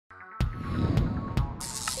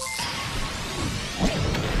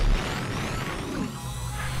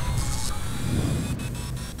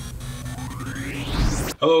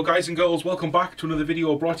Hello guys and girls, welcome back to another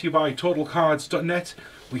video brought to you by TotalCards.net.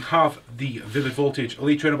 We have the Vivid Voltage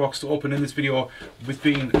Elite Trainer box to open in this video, with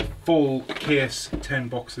being full case, 10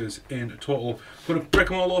 boxes in total. We're going to break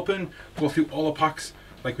them all open, go through all the packs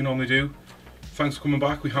like we normally do. Thanks for coming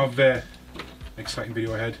back. We have an exciting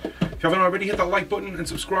video ahead. If you haven't already, hit that like button and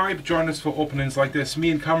subscribe. Join us for openings like this.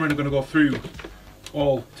 Me and Cameron are going to go through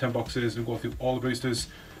all 10 boxes and go through all the boosters.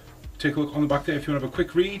 Take a look on the back there if you want to have a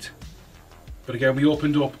quick read. But again, we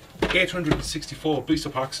opened up 864 booster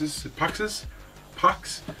packs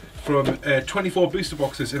from 24 booster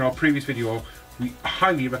boxes in our previous video. We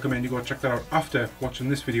highly recommend you go check that out after watching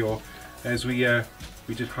this video, as we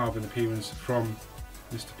did have an appearance from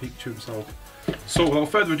Mr. Pikachu himself. So without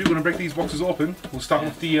further ado, we're going to break these boxes open. We'll start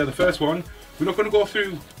with the first one. We're not going to go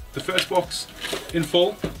through the first box in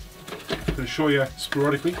full. I'm going to show you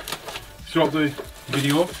sporadically throughout the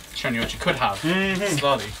video. Showing you what you could have,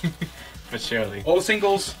 slowly. But surely. All the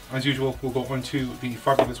singles, as usual, will go onto the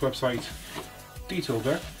fabulous website detailed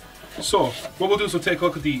there. So, what we'll do is we'll take a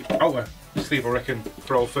look at the outer sleeve, I reckon,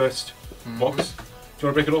 for our first box. Do you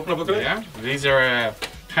want to break it open and have a look at it? Yeah, these are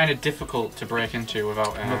kind of difficult to break into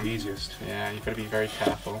without... Not the easiest. Yeah, you've got to be very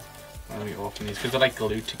careful when we open these, because they're like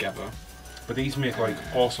glued together. But these make like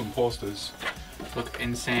awesome posters. Look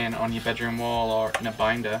insane on your bedroom wall or in a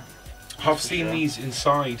binder. I've seen these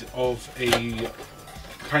inside of a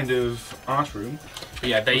kind of art room. But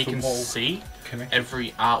yeah, there you can see connected.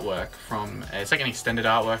 every artwork from, it's like an extended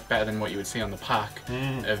artwork, better than what you would see on the pack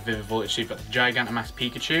of Vivid Voltage. You've got the Gigantamax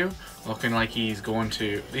Pikachu, looking like he's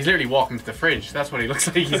literally walking to the fridge. That's what he looks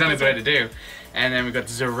like he's on his way to do. And then we've got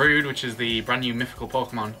Zarude, which is the brand new mythical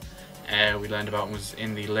Pokemon we learned about and was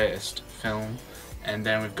in the latest film. And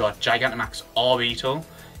then we've got Gigantamax Orbeetle.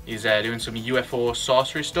 He's doing some UFO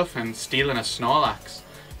sorcery stuff and stealing a Snorlax,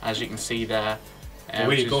 as you can see there.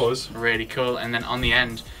 Which is really cool. And then on the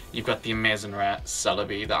end, you've got the amazing rare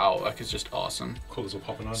Celebi. The artwork is just awesome. Colours are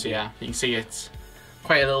popping on. So yeah, you can see it's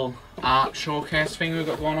quite a little art showcase thing we've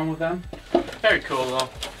got going on with them. Very cool though,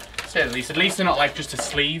 to say the least. At least they're not like just a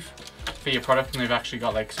sleeve for your product, and they've actually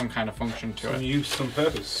got like some kind of function to it. Some use, some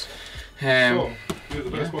purpose. So, we have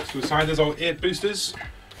the first box to the side. There's our 8 boosters.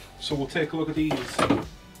 So we'll take a look at these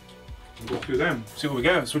and go through them, see what we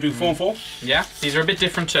get. So we'll do 4 and 4. Yeah, these are a bit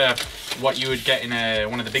different to what you would get in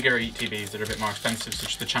one of the bigger ETBs that are a bit more expensive,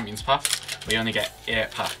 such as the Champions Pack. We only get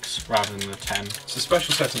 8 packs rather than the 10. It's a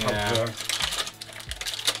special setting. Yeah.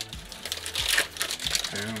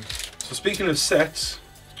 So speaking of sets,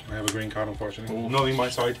 I have a green card unfortunately. Ooh. Nothing my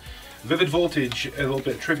side. Vivid Voltage, a little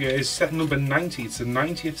bit of trivia, is set number 90. It's the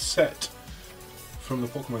 90th set from the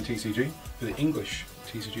Pokemon TCG, for the English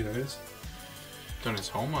TCG that is. Done his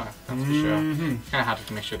homework, that's for sure. Kind of hard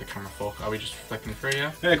to make sure the camera focus. Are we just flicking through,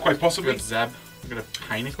 yeah? Yeah, quite possibly. We've got Zeb, we've got a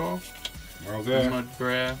Pineco, Well there.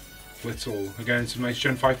 Mudbray, Blitzel. Again, some nice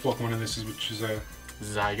Gen 5 Pokemon in this, which is a...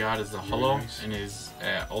 Zygarde is the Really Hollow nice. in his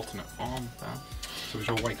alternate form there. So there's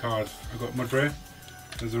your white card. I've got Mudbray.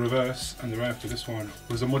 There's the reverse, and the rare for this one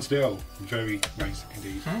was a Mudsdale. Very nice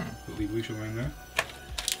indeed. Little evolution line there.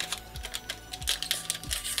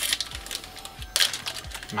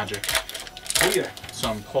 Magic. Oh yeah.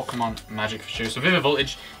 Some Pokemon Magic for sure. So Vivid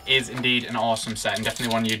Voltage is indeed an awesome set, and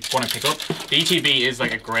definitely one you'd want to pick up. The ETB is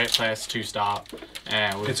like a great place to start.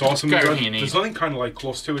 It's awesome. There's nothing kind of like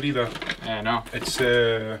close to it either. No. It's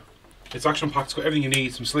action packed. It's got everything you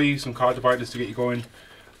need. Some sleeves, some card dividers to get you going.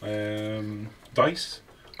 Dice.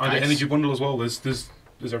 And the energy bundle as well. There's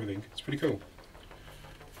everything. It's pretty cool.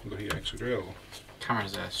 We've got here extra drill.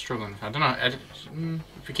 Camera's struggling. I don't know.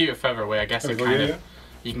 If we keep it further away, I guess it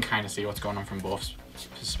you can kind of see what's going on from both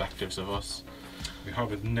perspectives of us. We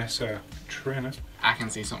have a Nessa trainer. I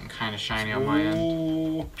can see something kind of shiny on my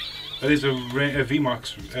end. That is a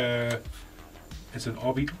VMAX. It's an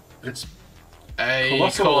Orbeetle. It's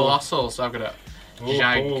a Colossal. So I've got a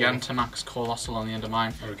Gigantamax Colossal on the end of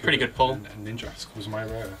mine. Okay, pretty good pull. And Ninjask was my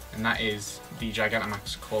rare. And that is the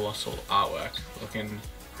Gigantamax Colossal artwork. Looking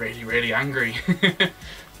really, really angry.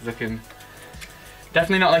 Looking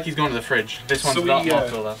definitely not like he's going to the fridge. This one's not more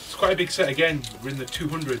cool though. It's quite a big set again. We're in the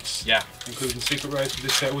 200s. Yeah. Including secret rares for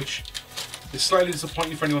this set, which is slightly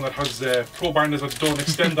disappointing for anyone that has pro binders that don't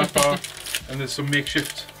extend that far. And there's some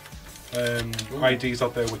makeshift IDs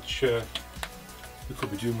out there which we could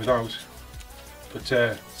be doing without.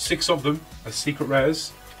 But 6 of them as secret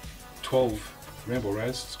rares, 12 rainbow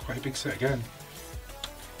rares. It's quite a big set again.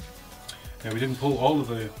 Yeah, we didn't pull all of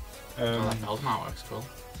the. That Beldum artwork's cool.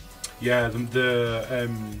 Yeah, the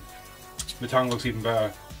Metang looks even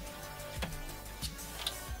better.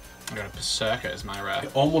 I got a Berserker as my rare.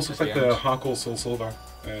 It almost looks like the Hardcore Soul Silver,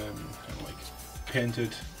 kind of like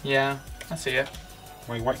painted. Yeah, I see it.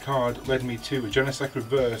 my white card led me to a Genesect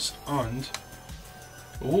Reverse and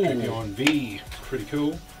Ooh. Drapion V. Pretty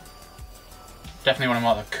cool. Definitely one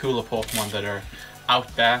of the cooler Pokemon that are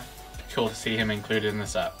out there. Cool to see him included in the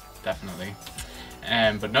set, definitely.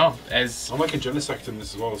 But no, as I'm liking Genesect in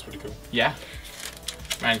this as well, it's pretty cool. yeah.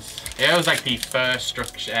 Right. It was like the first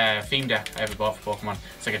theme deck I ever bought for Pokemon.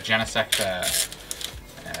 It's like a Genesect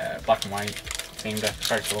black and white theme deck.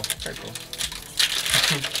 Very cool, very cool.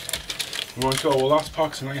 We're on to our last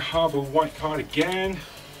packs and I have a white card again.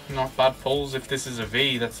 Not bad pulls. If this is a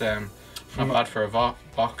V, that's not bad for a Bok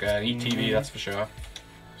ETV, that's for sure.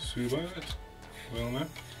 Subert. Well, no.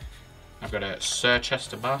 I've got a Sir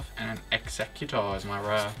Chester Bath and an Executor as my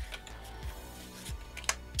rare.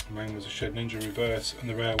 Mine was a Shed Ninja Reverse and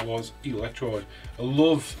the rare was Electrode. I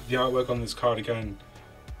love the artwork on this card again.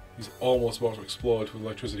 He's almost about to explode with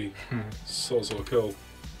electricity. So cool.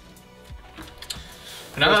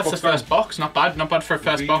 But now that's the first box. Not bad. Not bad for a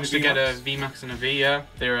first box to get a VMAX and a V. Yeah,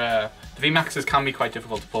 the VMAXs can be quite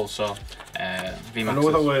difficult to pull. So VMAXs. I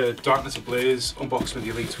know that we're Darkness Ablaze unboxing with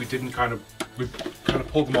the Elites. We didn't we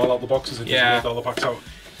pulled them all out of the boxes and just laid all the packs out.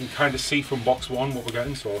 You can kind of see from box one what we're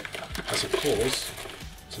getting. So I suppose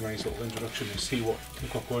it's a nice little introduction to see what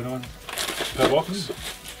we've got going on per box.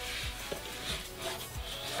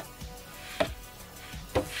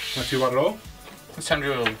 Not too bad at all. Let's send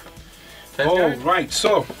you a Oh, right,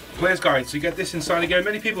 so, Player's Guide. So you get this inside again.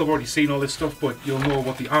 Many people have already seen all this stuff, but you'll know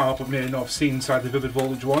what they are, but may not have seen inside the Vivid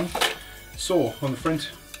Voltage one. So, on the front,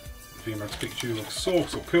 VMAX Pikachu looks so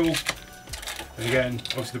cool. And again,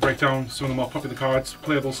 obviously the breakdown, some of the more popular cards,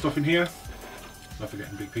 playable stuff in here. Not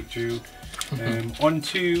forgetting Big Pikachu. On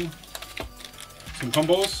to some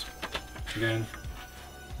combos. Again,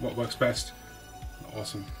 what works best.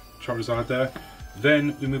 Awesome Charizard there.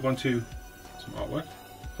 Then we move on to some artwork.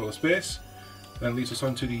 Full of space. Then leads us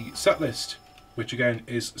on to the set list, which again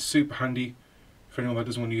is super handy for anyone that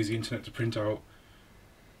doesn't want to use the internet to print out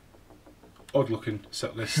odd looking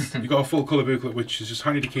set lists. You've got a full colour booklet which is just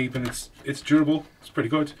handy to keep and it's durable, it's pretty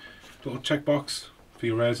good. Little checkbox for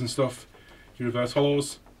your rares and stuff. Your reverse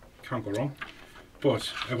hollows, can't go wrong.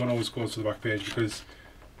 But everyone always goes to the back page because,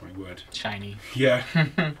 my word. shiny. Yeah,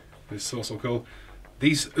 it's so cool.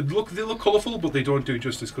 These they look colourful, but they don't do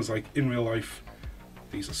justice because like in real life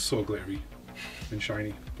these are so glittery and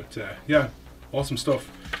shiny, but yeah, awesome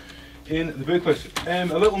stuff. In the booklet, a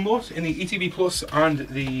little note in the ETB Plus and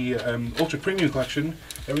the Ultra Premium collection,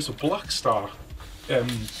 there is a Black Star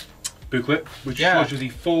booklet, which shows you the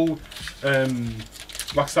full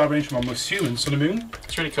Black Star range from almost human Sun and Moon.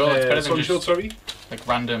 It's really cool. It's better than just Shield, sorry. Like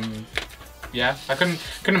random. Yeah, I couldn't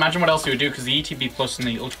imagine what else you would do because the ETB Plus and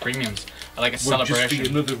the Ultra Premiums are like a celebration. Would just be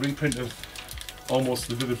another reprint of almost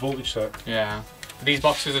the Vivid Voltage set. Yeah. These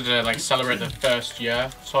boxes are to like celebrate the first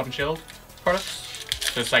year Sword and Shield products.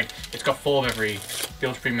 So it's like it's got 4 of every. The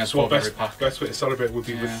Ultra Premium has 4 of every pack. Best way to celebrate would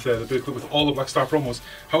be with the booklet with all the Black Star promos.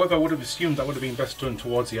 However, I would have assumed that would have been best done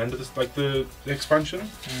towards the end of this, like the expansion,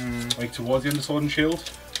 like towards the end of Sword and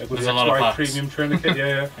Shield, like with There's the a lot of XY packs. Premium trainer kit.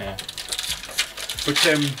 Yeah. But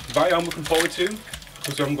that I'm looking forward to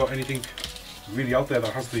because we haven't got anything really out there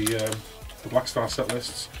that has the Black Star set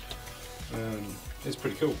lists. It's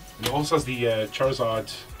pretty cool. And it also has the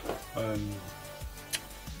Charizard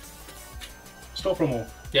store promo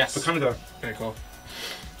for Canada. Very cool.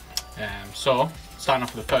 So, starting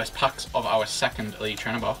off with the first packs of our second Elite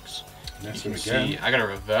Trainer box. Nessa you can again. see I got a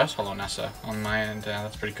reverse Hollow Nessa on my end,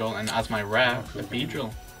 that's pretty cool. And as my rare, cool. a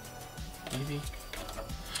Beedrill. Easy.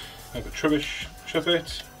 I have a Trubbish,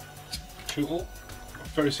 Shuffit, Tootle,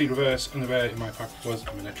 Ferroseed Reverse, and the rare in my pack was a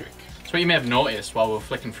Manectric. So what you may have noticed while we were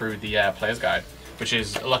flicking through the Player's Guide, which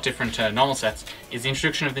is a lot different to normal sets, is the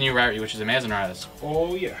introduction of the new rarity, which is Amazing Rares.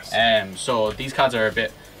 Oh yes. So these cards are a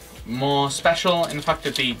bit more special in the fact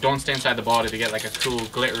that they don't stay inside the border, they get like a cool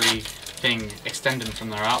glittery thing extending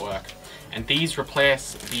from their artwork. And these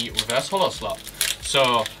replace the reverse hollow slot.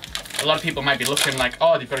 So a lot of people might be looking like,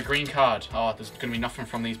 oh, they've got a green card, oh, there's going to be nothing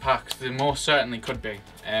from these packs. There most certainly could be,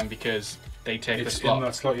 because they take the slot. In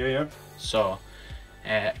that slot, yeah. So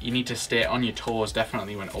you need to stay on your toes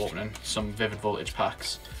definitely when opening some Vivid Voltage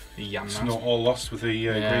packs. It's not all lost with the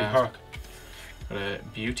green pack.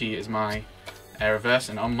 But Beauty is my reverse,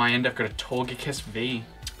 and on my end I've got a Togekiss V.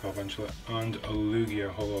 Galvantula and a Lugia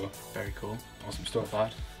hollow. Very cool. Awesome stuff.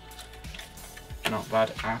 Not bad. Not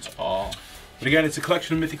bad at all. But again, it's a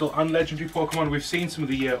collection of mythical and legendary Pokemon. We've seen some of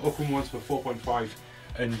the upcoming ones for 4.5,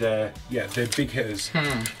 and yeah, they're big hitters.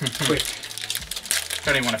 Quick.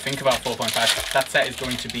 Don't even want to think about 4.5. That set is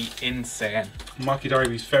going to be insane. Mark your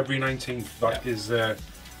diaries, February 19th. That is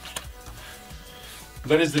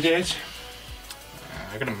the date.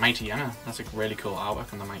 I got a Mighty Yenna. That's like really cool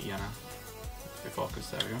artwork on the Mighty Yenna. Focus,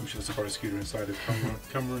 there we go. I'm sure there's a Forest Scooter inside of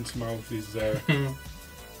Cameron's mouth. He's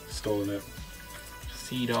stolen it.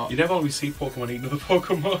 C-Dot. You never always see Pokemon eat another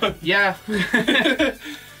Pokemon. Yeah.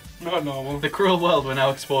 Not normal. The cruel world we're now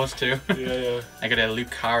exposed to. Yeah. I got a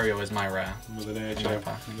Lucario as my rare. With an edge, yeah.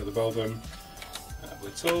 Another Beldum.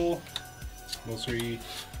 Blitzel. Mostly.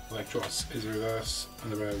 Electros is a reverse.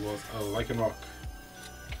 And the rare was a Lycanroc.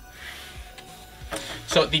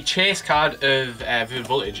 So the chase card of Vivid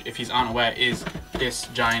Voltage, if you aren't aware, is this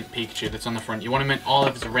giant Pikachu that's on the front. You want him in all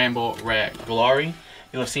of his Rainbow Rare Glory.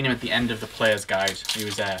 You'll have seen him at the end of the player's guide. He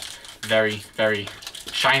was very, very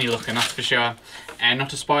shiny looking, that's for sure. And not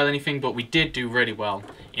to spoil anything, but we did do really well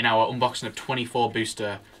in our unboxing of 24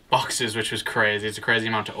 booster boxes, which was crazy. It's a crazy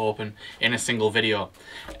amount to open in a single video.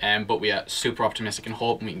 But we are super optimistic and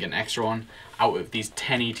hoping we can get an extra one out of these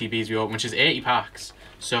 10 ETBs we open, which is 80 packs.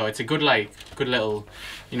 So it's a good little,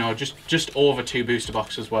 you know, just over 2 booster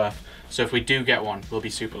boxes worth. So if we do get one, we'll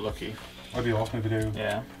be super lucky. That'd be awesome if we do.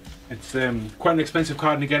 Yeah. It's quite an expensive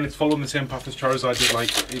card, and again, it's following the same path as Charizard did.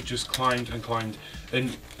 Like, it just climbed and climbed.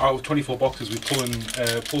 And out of 24 boxes, we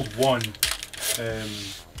pulled one.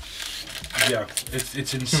 Yeah,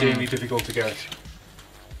 it's insanely difficult to get.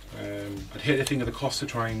 I'd hate to think of the cost to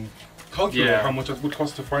try and calculate how much it would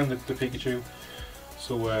cost to find the Pikachu.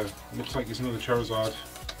 So looks like it's another Charizard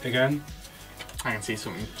again. I can see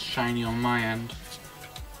something shiny on my end.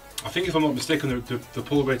 I think if I'm not mistaken, the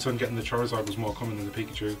pull rates on getting the Charizard was more common than the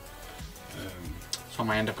Pikachu. So on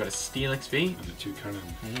my end I've got a Steel XV. And the 2 Cannon.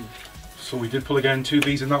 So we did pull again 2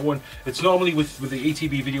 Vs in that one. It's normally with the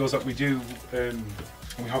ETB videos that we do, when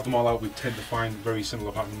we have them all out, we tend to find very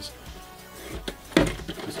similar patterns.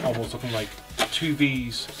 It's almost looking like 2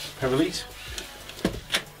 Vs per Elite.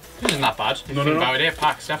 This isn't that bad. No. About 8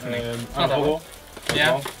 packs, definitely. And Hollow.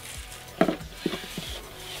 Yeah.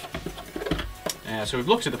 So we've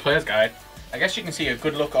looked at the player's guide. I guess you can see a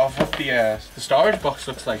good look of what the storage box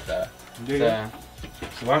looks like there. Yeah.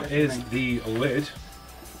 So that is the lid.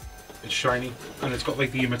 It's shiny and it's got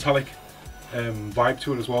like the metallic vibe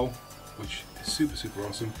to it as well, which is super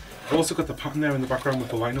awesome. I've also got the pattern there in the background with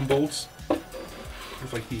the lightning bolts.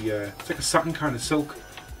 It's like it's like a satin kind of silk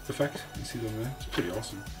effect. You see them there. It's pretty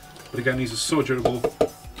awesome. But again, these are so durable,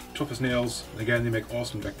 tough as nails. And again, they make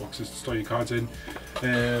awesome deck boxes to store your cards in.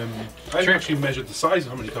 I haven't actually measured the size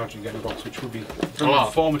of how many cards you get in a box, which would be very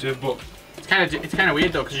informative, but it's kind of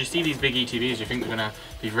weird though, because you see these big ETBs, you think they're gonna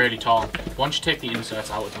be really tall. But once you take the inserts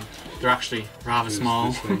out of them, they're actually rather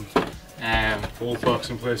small. All box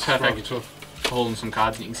in place. Perfect for holding some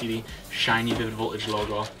cards, and you can see the shiny Vivid Voltage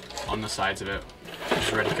logo on the sides of it, which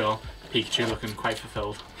is really cool. Pikachu looking quite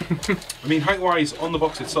fulfilled. I mean, height-wise, on the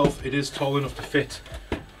box itself, it is tall enough to fit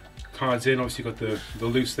cards in. Obviously, you've got the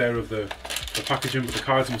loose there of the packaging, but the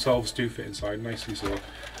cards themselves do fit inside nicely. So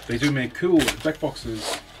they do make cool deck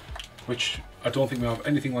boxes, which I don't think we have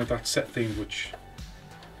anything like that set themed. Which,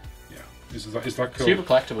 yeah, is that cool? Super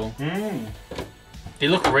collectible. They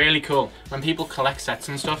look really cool. When people collect sets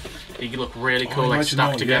and stuff, they look really cool, like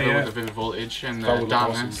stacked together with the Vivid Voltage and the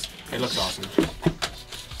darkness. Awesome. It looks awesome.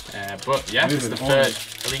 But yeah, this is the third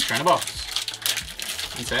Elite Trainer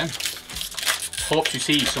box. Insane. Hope to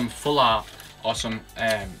see some full art or some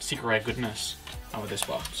secret rare goodness out of this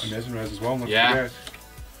box. Amazing rares as well. Not forget.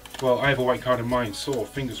 Well, I have a white card in mind, so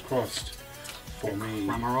fingers crossed for me.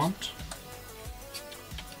 Cramorant.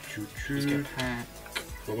 Choo-choo.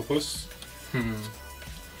 Rolopus.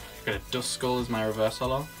 Got a Duskull as my reverse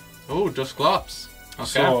holo. Oh, Dusclops. Okay.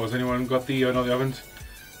 So, has anyone got the, no they haven't,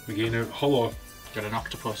 we gain a holo. Got an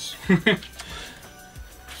Octopus.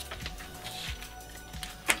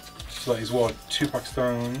 So that is what, 2 packs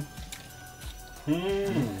down.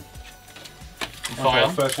 Foil.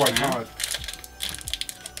 First white card.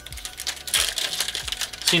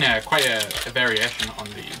 Seen quite a variation on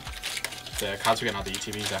the cards we get on the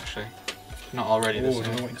ETBs actually. Not already this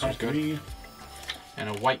one, which is good. And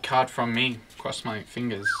a white card from me, cross my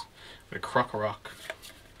fingers, with a Crocorock.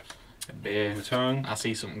 A bear. I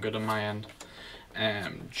see something good on my end.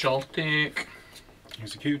 Joltik.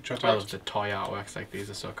 Here's a cute chat. I love the toy artworks, like these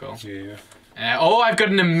are so cool. Yeah. Oh, I've got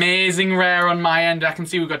an amazing rare on my end. I can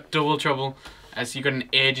see we've got double trouble. As you got an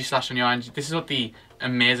Aegislash on your end. This is what the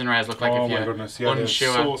amazing rares look like if you're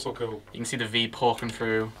unsure. So cool. You can see the V poking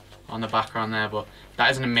through on the background there, but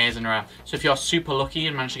that is an amazing rare. So if you're super lucky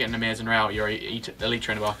and manage to get an amazing rare out your Elite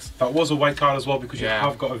Trainer box. That was a white card as well, because you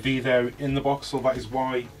have got a V there in the box, so that is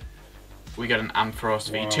why. We got an Ampharos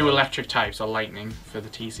V. 2 electric types or lightning for the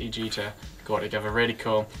TCG to go together. Really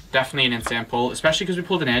cool. Definitely an insane pull, especially because we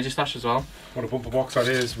pulled an Aegislash as well. What a bumper box that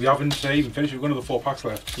is. We haven't even finished. We've got another 4 packs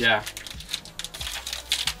left. Yeah.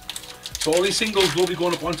 So all these singles will be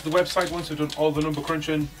going up onto the website once we've done all the number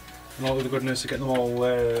crunching and all of the goodness to get them all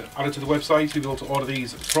added to the website. You'll be able to order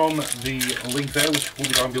these from the link there, which will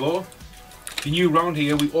be down below. If you're new around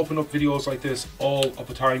here, we open up videos like this all of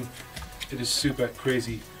the time. It is super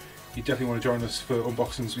crazy. You definitely want to join us for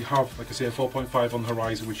unboxings. We have, like I say, a 4.5 on the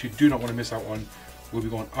horizon, which you do not want to miss out on. We'll be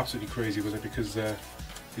going absolutely crazy with it because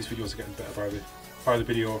these videos are getting better by the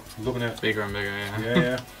video. I'm loving it. Bigger and bigger, yeah. Yeah,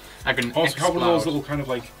 yeah. I can also have one of those little kind of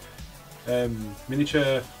like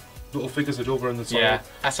miniature little figures that over on the side. Yeah,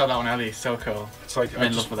 I saw that one earlier. So cool. It's like I'm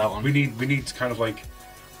in love with that one. We need to kind of like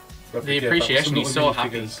the appreciation. He's so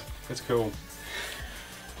happy. Figures. That's cool.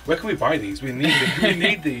 Where can we buy these? We need we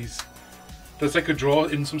need these. There's like a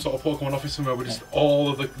drawer in some sort of Pokemon office somewhere with just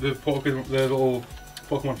all of the little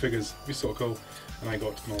Pokemon figures. It'd be so cool. And I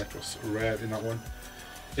got an Electros rare in that one.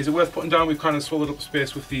 Is it worth putting down? We've kind of swallowed up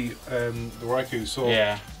space with the Raikou, so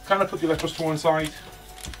yeah. Kind of put the Electros to one side.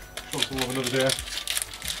 Show some love another day.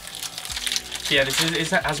 Yeah,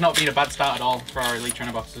 this has not been a bad start at all for our Elite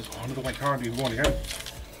Trainer boxes. Oh, another white card, we've won again.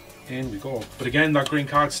 In we go. But again, that green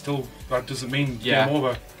card still, that doesn't mean game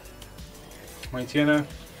over. Mightyena,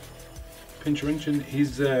 Pincurinchin,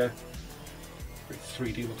 he's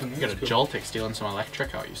 3D looking. You got a Joltik stealing some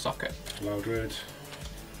electric out of your socket. Loudred.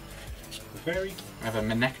 Fairy. I have a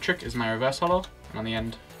Manectric as my reverse holo, and on the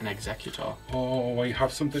end, an Executor. Oh, we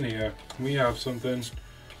have something here. We have something.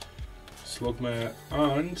 Slugma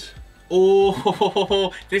and...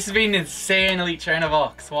 Oh, this has been an insane Elite Trainer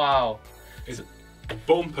box. Wow. It's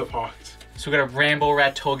bumper packed. So we got a Rainbow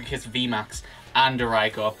Rare Togekiss VMAX and a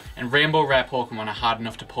Raikou, and Rainbow Rare Pokemon are hard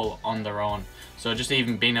enough to pull on their own. So just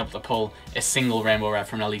even being able to pull a single Rainbow Rare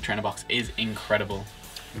from an Elite Trainer box is incredible.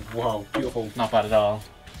 Wow, beautiful. Not bad at all.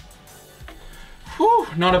 Whew,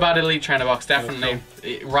 not a bad Elite Trainer box, definitely.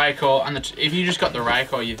 Raikou, and if you just got the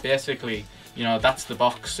Raikou, you've basically, you know, that's the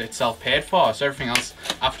box itself paid for. So everything else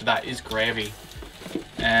after that is gravy.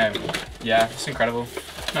 Yeah, it's incredible.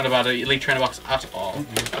 Not a bad Elite Trainer box at all.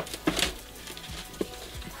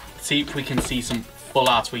 See if we can see some full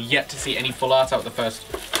arts. We're yet to see any full arts out of the first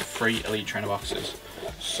 3 Elite Trainer boxes.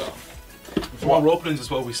 So, for our openings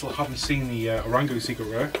as well, we still haven't seen the Orangu Secret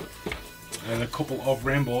Rare. And a couple of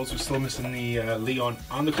rainbows. We're still missing the Leon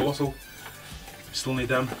and the Corsola. We still need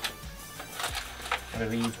them. I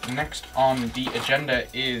believe next on the agenda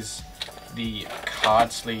is the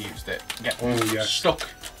card sleeves that get stuck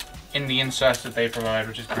in the inserts that they provide,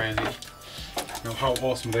 which is crazy. Now, how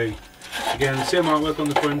awesome are they? Again, the same artwork on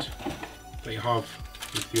the front that you have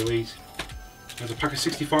with the Elite. There's a pack of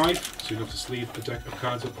 65, so you have to sleeve a deck of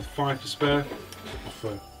cards up with 5 to spare.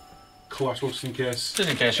 For collateral, just in case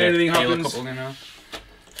anything happens. Couple, you know.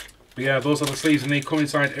 But yeah, those are the sleeves, and they come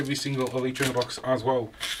inside every single Elite Trainer box as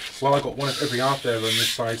well. Well, I got one of every art there on this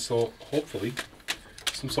side, so hopefully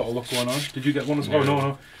some sort of luck going on. Did you get one as well? No,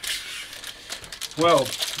 no. Well,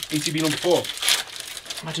 ETB number 4.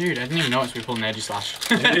 Oh dude, I didn't even notice we pulled an Aegislash.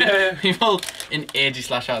 Yeah. We pulled an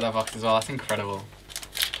Aegislash out of that box as well. That's incredible.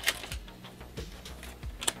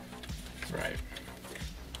 Right.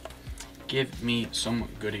 Give me some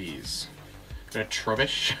goodies. Got a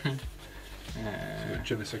Trubbish.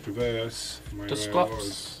 Genesect Reverse.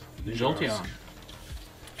 Dusclops. Jolteon.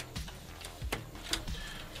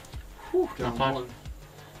 Not bad.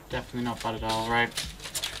 Definitely not bad at all. Right.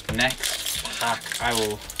 Next pack, I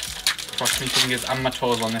will cross my fingers and my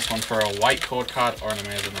toes on this one for a white code card or an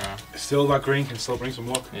amazing rare. Still, that green can still bring some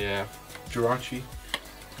luck. Yeah. Jirachi.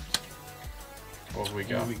 What have we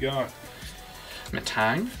got? What have we got?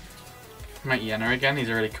 Metang. Mightyena again. These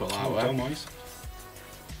are really cool artwork. Oh, nice.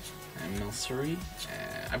 And Milcery.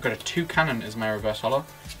 I've got a Toucannon as my reverse holo,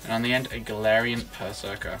 and on the end a Galarian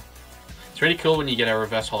Berserker. It's really cool when you get a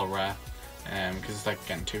reverse holo rare, because it's like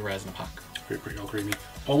getting 2 rares in a pack. Pretty all creamy.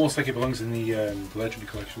 Almost like it belongs in the Legendary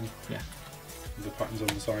Collection. Yeah. With the patterns on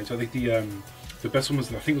the sides. So I think the best one was,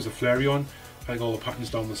 I think it was the Flareon. Had all the patterns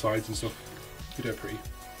down the sides and stuff. You did pretty.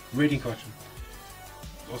 Radiant Collection.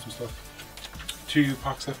 Awesome stuff. 2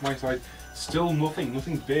 packs left my side. Still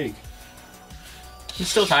nothing big. There's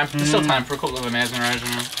still time. There's still time for a couple of amazing rares.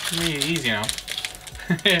 Easy, you know.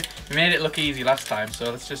 We made it look easy last time,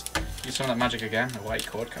 so let's just use some of that magic again. A white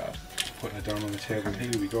code card. Putting it down on the table.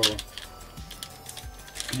 Here we go.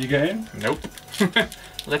 Can you get in? Nope.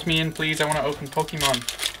 Let me in, please. I want to open Pokemon.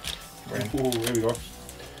 Oh, there we go.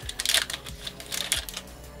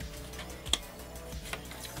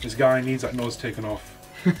 This guy needs that nose taken off.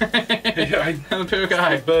 The poor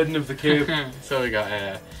guy. The burden of the cave. So we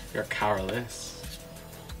got your Carolus.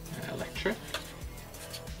 Electric.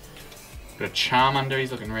 Got a Charmander,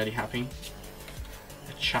 he's looking really happy.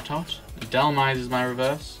 A Chatot. A Delmise is my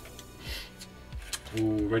reverse.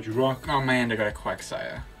 Ooh, Reggie Rock. Oh man, I got a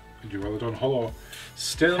Quagsire. Duraludon Hollow.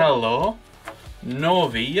 Still. Hello. No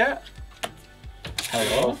V yet.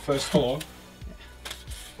 Hello. First Hollow.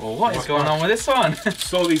 Well, what is going on with this one?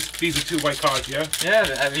 So these are 2 white cards, yeah?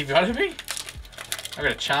 Yeah, have you got to be? I've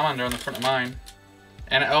got a Charmander on the front of mine.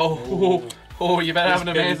 And oh, you better have an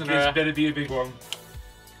amazing rare. This better be a big one.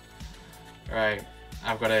 Right,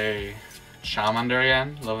 I've got a Charmander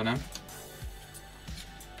again, loving him.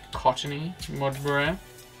 Cottony, Mudbray,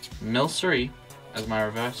 Milcery as my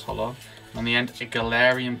reverse holo. On the end, a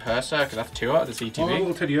Galarian Purser, because that's 2 out of the CTV. Oh, a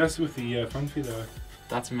little Teddy Ursa with the fanfare there.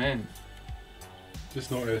 That's mint.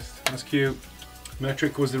 Just noticed. That's cute.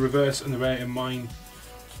 Metric was the reverse and the rare in mine.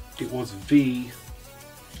 It was V.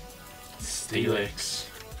 Steelix.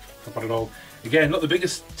 Not bad at all. Again, not the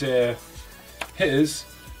biggest hitters.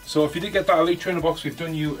 So if you did get that Elite Trainer box, we've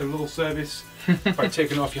done you a little service by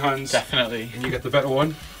taking it off your hands. Definitely. And you get the better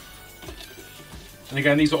one. And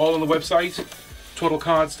again, these are all on the website.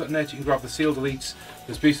 TotalCards.net. You can grab the sealed Elites.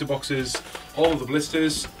 There's booster boxes, all of the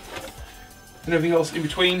blisters, and everything else in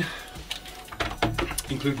between,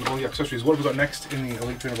 including all the accessories. What have we got next in the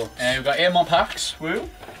Elite Trainer box? We've got 8 more packs, woo.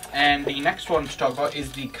 And the next one to talk about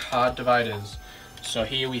is the card dividers. So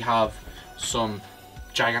here we have some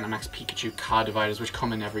Gigantamax Pikachu card dividers, which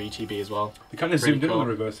come in every ETB as well. They kind of Pretty zoomed in cool. on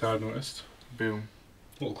the reverse, I noticed. Boom.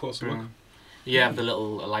 A little closer look. Yeah, the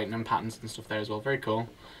little lightning patterns and stuff there as well. Very cool.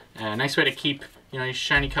 Nice way to keep, you know, your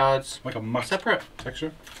shiny cards Like a matte separate.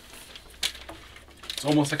 texture. It's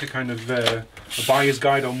almost like a kind of a buyer's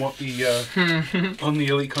guide on what the on the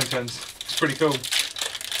Elite contents. It's pretty cool.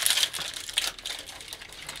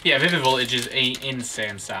 Yeah, Vivid Voltage is a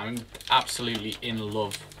insane set. I'm absolutely in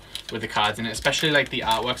love with the cards in it, especially like the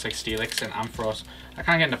artworks like Steelix and Ampharos. I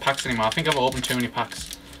can't get into packs anymore. I think I've opened too many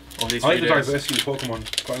packs of these I like the videos. diversity of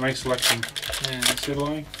Pokemon. Got a nice selection. Yeah.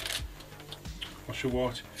 Sableye. Not sure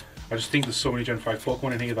what. I just think there's so many Gen 5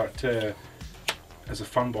 Pokemon in here that, as a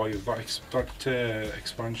fanboy of that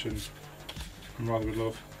expansion, I'm rather would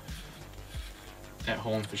love. At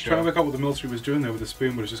home for Trying to sure. work out what the Milcery was doing there with the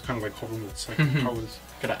spoon, but it's just kind of like hovering with its psychic powers.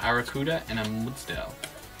 Got an Aracuda and a Mudsdale.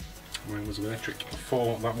 Mine was electric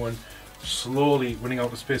for that one. Slowly running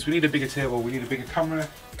out of space. We need a bigger table, we need a bigger camera.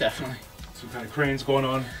 Definitely. Some kind of cranes going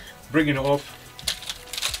on. Bringing it up.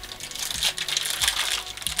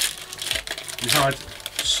 We had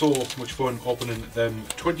so much fun opening them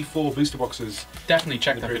 24 booster boxes. Definitely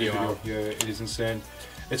check in that the video previous out. Yeah, it is insane.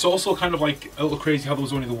 It's also kind of like a little crazy how there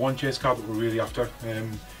was only the 1 chase card that we're really after.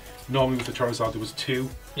 Normally with the Charizard there was 2.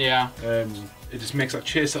 Yeah. It just makes that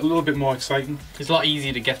chase a little bit more exciting. It's a lot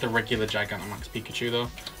easier to get the regular Gigantamax Pikachu though.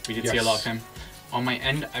 We did see a lot of him. On my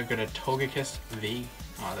end, I've got a Togekiss V.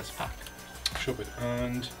 Oh, this pack. Shove it.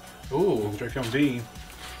 And Ooh, the Drapion V.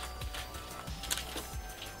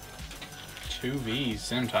 2 Vs,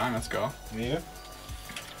 same time, let's go. Yeah.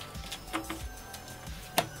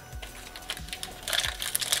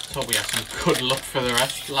 Let's hope we have some good luck for the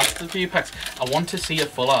last of the few packs. I want to see a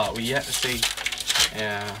full art. We yet to see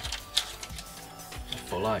a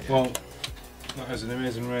full art. Yeah. Well, that is an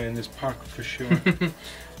amazing rare in this pack for sure.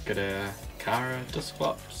 Got a Kara,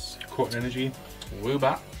 Dusclops, Cotton Energy.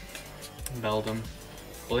 Woobat, Beldum,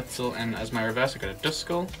 Blitzel, and as my reverse, I got a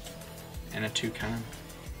Duskull and a Toucan.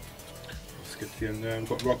 Skip to the end there. We've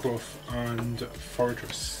got Rockruff and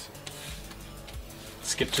Fortress.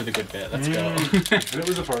 Skip to the good bit. Let's go. And it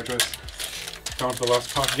was a Fortress. Down to the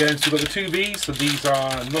last pack again. So we've got the 2 Vs, so these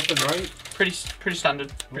are nothing, right? Pretty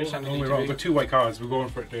standard. Pretty standard. Only wrong. We've got 2 white cards. We're going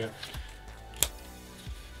for it there.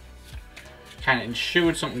 Kind of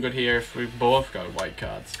ensured something good here if we both got white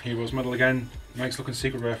cards. Heroes Medal again. Nice looking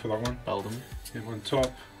secret rare for that one. Beldum. Hit on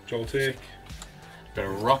top. Joltik. Got a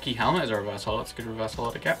Rocky Helmet as a reverse holo. It's a good reverse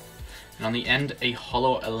holo to get. And on the end, a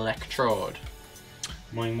Hollow Electrode.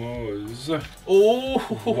 Mine was.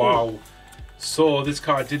 Oh! Wow. So this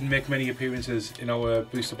card didn't make many appearances in our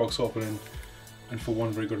booster box opening, and for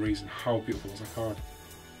one very good reason. How beautiful is that card?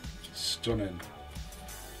 Stunning.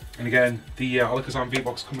 And again, the Alakazam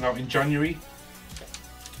V-Box coming out in January.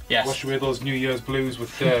 Yes. Wash away those New Year's blues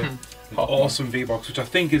with an awesome V-Box, which I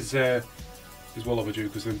think is well overdue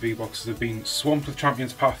because the V-Boxes have been swamped with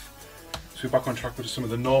Champions Path. So we're back on track with some of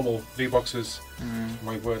the normal V-Boxes.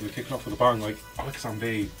 My word, we're kicking off with a bang, like Alakazam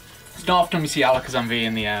V. It's not often we see Alakazam V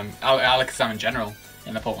in the Alakazam in general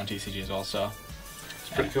in the Pokemon TCG as well, so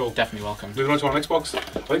It's pretty cool. Definitely welcome. Moving on to our next box. I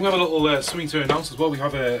think we have a little something to announce as well. We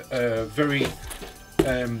have a very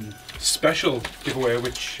special giveaway,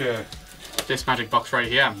 which this magic box right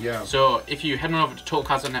here. Yeah. So if you head on over to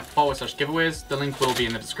totalcards.net/giveaways, the link will be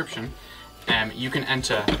in the description. You can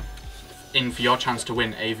enter in for your chance to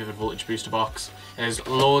win a Vivid Voltage booster box. There's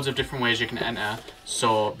loads of different ways you can enter,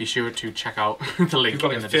 so be sure to check out the link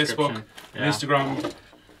in the description. And Instagram.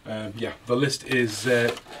 Yeah, the list is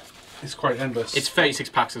it's quite endless. It's 36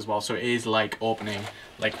 packs as well, so it is like opening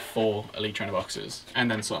like 4 Elite Trainer boxes and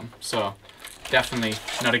then some. So definitely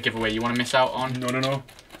not a giveaway you want to miss out on. No, no, no.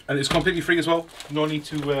 And it's completely free as well. No need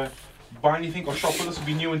to buy anything or shop with us if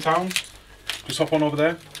you're new in town. Just hop on over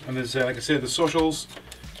there, and there's like I said, the socials.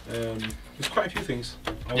 There's quite a few things.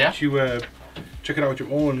 I'll let you check it out at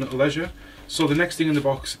your own leisure. So the next thing in the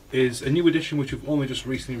box is a new edition which we've only just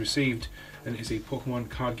recently received, and it is a Pokemon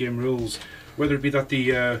card game rules. Whether it be that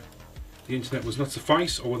the internet was not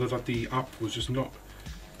suffice, or whether that the app was just not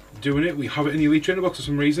doing it, we have it in the Elite Trainer box for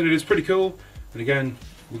some reason. It is pretty cool. And again,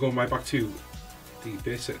 we're going right back to the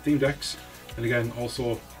base set theme decks, and again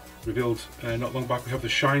also revealed not long back we have the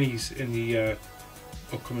shinies in the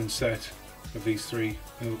upcoming set of these three.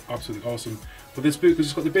 Absolutely awesome. But this book has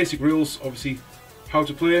just got the basic rules, obviously how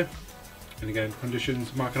to play, and again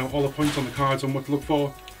conditions, marking out all the points on the cards on what to look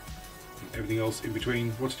for, and everything else in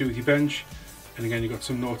between, what to do with your bench. And again you've got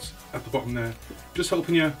some notes at the bottom there, just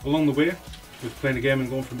helping you along the way with playing the game and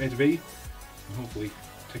going from A to B, and hopefully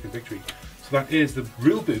taking victory. So that is the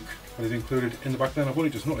rule book that is included in the back there. I've only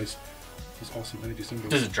just noticed these awesome energy symbols.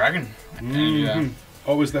 There's a dragon.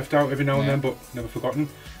 Always left out every now and then, but never forgotten.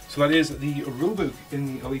 So that is the rule book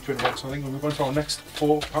in the Elite Trainer box. I think we'll move on to our next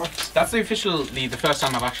 4 packs. That's the first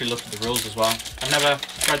time I've actually looked at the rules as well. I've never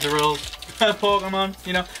read the rules. Pokemon,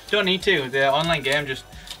 you know, don't need to. The online game just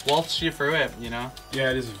waltzes you through it, you know. Yeah,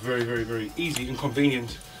 it is very, very, very easy and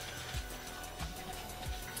convenient.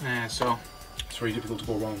 Yeah, so it's very difficult to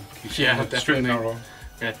go wrong. Yeah, straight and narrow.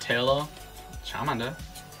 We got Taylor, Charmander.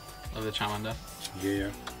 Love the Charmander. Yeah.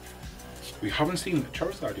 We haven't seen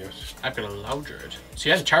Charizard yet. I've got a Loudred. So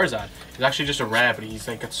yeah, Charizard. He's actually just a rare, but he's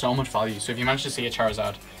like got so much value. So if you manage to see a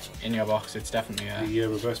Charizard in your box, it's definitely the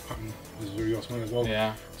reverse pattern is very awesome as well.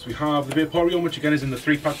 Yeah. So we have the Vaporeon, which again is in the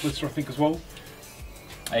 3-pack blister, I think, as well.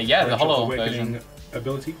 Yeah, the Hollow version.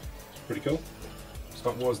 Ability. It's pretty cool.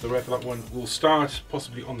 So that was the rare for that one. We'll start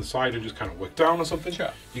possibly on the side and just kind of work down or something. Sure.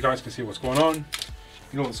 You guys can see what's going on.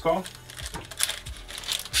 You know the score?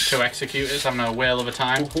 2 Executors having a whale of a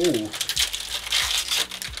time. Oh.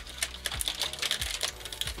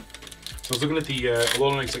 So I was looking at the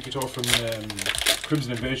Alolan Executor from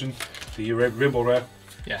Crimson Invasion, the Rainbow Rare.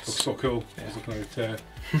 Yes. Looks so cool. Yeah. I was looking at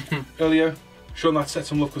it earlier, showing that set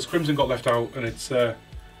some love because Crimson got left out, and it's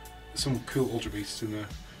some cool Ultra Beasts in there.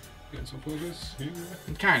 Getting some focus. Yeah.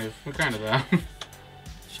 We're kind of there.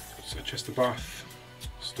 So Chester Bath,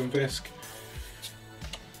 Stunfisk.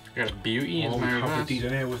 We got a Beauty in we my have reverse. the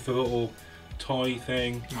Dedenne with the little toy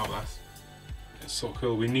thing. Oh, bless. It's so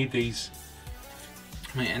cool. We need these.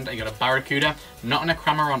 And I got a Barracuda, not in a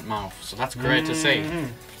Cramorant mouth, so that's great to see.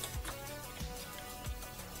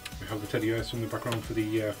 We have the Teddy Ursa in the background for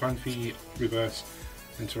the Fanfi reverse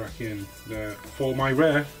Interaction there for my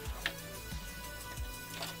rare.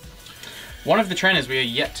 One of the trainers we are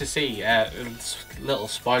yet to see, little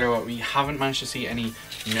spoiler, we haven't managed to see any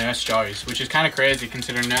Nurse Joys, which is kind of crazy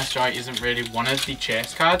considering Nurse Joy isn't really one of the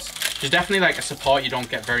chase cards. She's definitely like a support you don't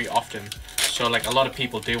get very often, so like a lot of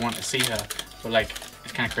people do want to see her, but like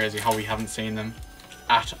it's kind of crazy how we haven't seen them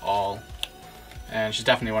at all. And she's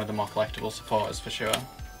definitely one of the more collectible supporters for sure.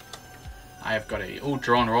 I have got a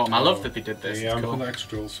Drone Rotom. I love that they did this. Yeah, it's cool. the extra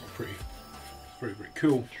drills are pretty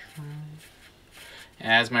cool.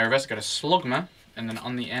 As my reverse, I got a Slugma, and then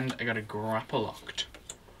on the end I got a Grapploct.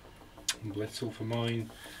 Blitzel for mine.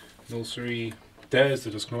 Nursery. There's the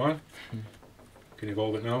Dusknoir. Can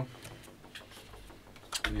evolve it now.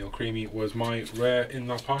 And the Creamy was my rare in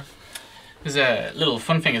that pack. There's a little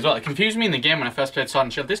fun thing as well. It confused me in the game when I first played Sword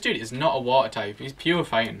and Shield. This dude is not a water type. He's pure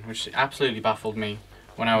fighting, which absolutely baffled me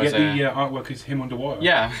when I was. Yeah, the artwork is him underwater.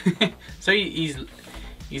 Yeah. So he's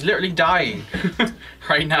literally dying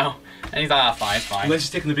right now, and he's like, ah, fine, it's fine. Unless he's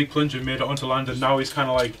taken the big plunge and made it onto land, and now he's kind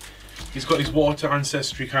of like, he's got his water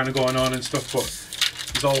ancestry kind of going on and stuff, but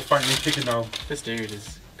he's all fighting and kicking now. This dude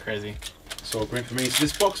is crazy. So great for me. So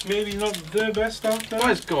this box maybe not the best out there. What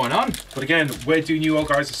is going on? But again, we're doing you all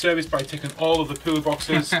guys a service by taking all of the poor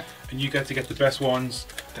boxes, and you get to get the best ones.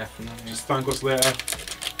 Definitely. Just thank us later.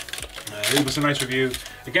 Leave us a nice review.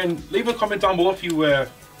 Again, leave a comment down below if you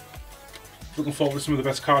looking forward to some of the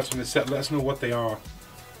best cards from this set. Let us know what they are,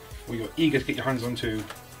 what you're eager to get your hands onto.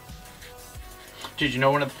 Dude, you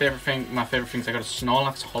know one of the my favourite things, I got a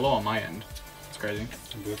Snorlax Hollow on my end. It's crazy.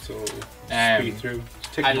 So speed through.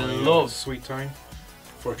 I love sweet time.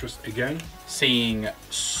 Fortress again. Seeing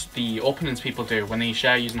the openings people do when they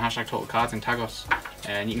share using hashtag Total Cards and tag us.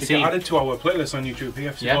 And you can They see get added to our playlist on YouTube here.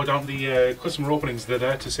 If you go down the customer openings, they're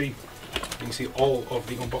there to see. You can see all of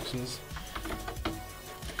the unboxings.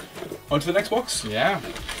 On to the next box. Yeah.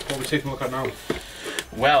 What are we taking a look at now?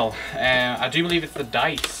 Well, I do believe it's the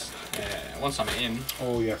dice. Once I'm in.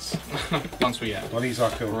 Oh yes. Once we Well, these are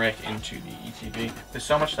cool. break into the ETB. There's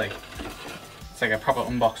so much like it's like a proper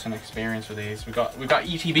unboxing experience with these. We've got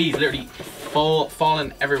ETBs literally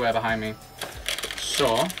falling everywhere behind me.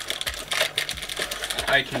 So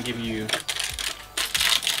I can give you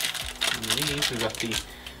these. We've got the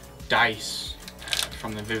dice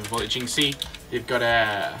from the Vivid Voltage. You can see they've got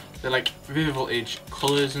they're like Vivid Voltage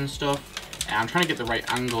colours and stuff. And I'm trying to get the right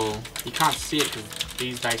angle. You can't see it because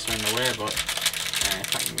these dice are in the way, but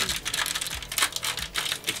if I can,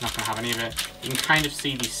 it's not going to have any of it. You can kind of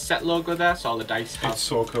see the set logo there, so all the dice have It's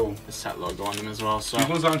so cool. the set logo on them as well. So These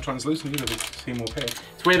ones aren't translucent either, they seem okay.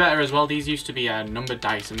 it's way better as well. These used to be numbered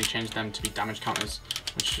dice and they changed them to be damage counters,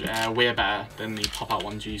 which way better than the pop-out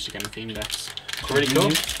ones you used to get in theme decks. So really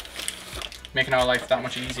cool. Making our life that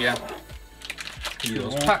much easier.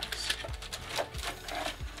 Those packs.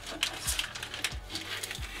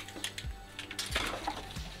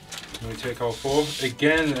 We take our 4.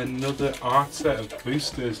 Again, another art set of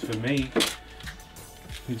boosters for me.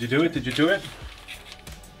 Did you do it? Did you do it?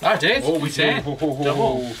 I did. Oh, we did. did.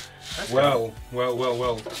 Double. Well.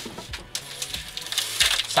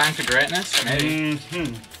 Sign for greatness, maybe.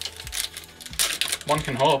 Mm-hmm. One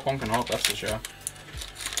can hope, that's for sure.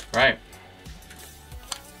 Right.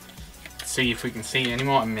 Let's see if we can see any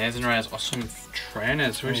more amazing rares or some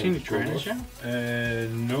trainers. Have we seen any trainers yet?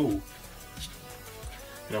 No.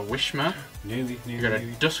 We got a Wishma. Nearly. We got a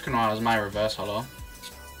Dusknoir as my reverse holo.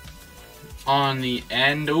 On the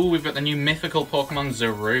end, oh, we've got the new mythical Pokemon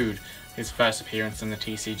Zarude. His first appearance in the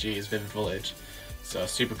TCG is Vivid Voltage. So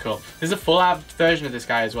super cool. There's a full art version of this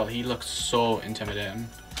guy as well. He looks so intimidating.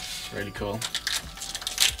 Really cool.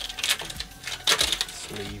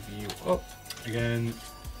 Sleeve you up. Again.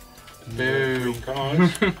 Boo. Green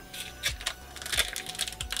card.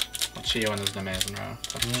 Chio and there's an amazing row.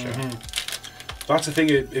 That's for sure. That's the thing,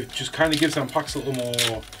 it just kind of gives them packs a little more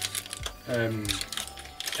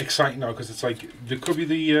exciting now, because it's like, there could be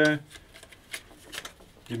the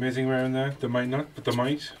amazing rare in there, there might not, but there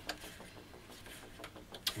might.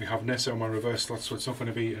 We have Nessa on my reverse slot, so it's not going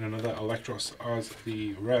to be in another Electros as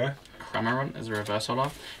the rare. Cramorant is a reverse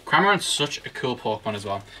holo. Cramorant's such a cool Pokemon as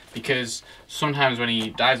well, because sometimes when he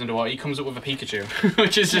dives underwater, he comes up with a Pikachu,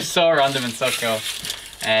 which is just so random and so cool.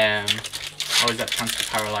 Always that chance to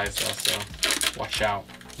paralyze though, so watch out.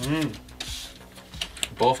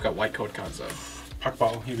 Both got white code cards though. Pack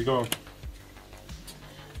battle, here we go.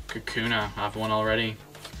 Kakuna, I have one already.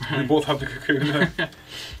 We both have the Kakuna.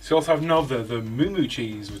 So you also have Nova, the Moo Moo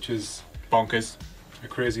cheese, which is Bonkers. a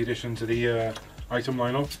crazy addition to the item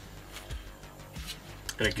lineup.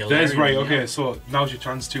 Got a Galarian, There's right, yeah. okay, so now's your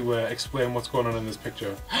chance to explain what's going on in this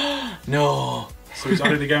picture. No! So he's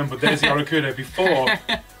added again, but there's the Articuno before.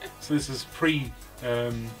 So this is pre.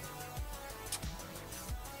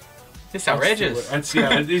 It's outrageous.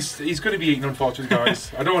 Yeah, he's going to be eaten, unfortunately,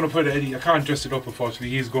 guys. I don't want to put it. I can't dress it up, unfortunately.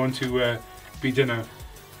 He's going to be dinner.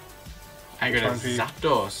 I got a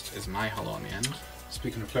Zapdos is my holo on the end.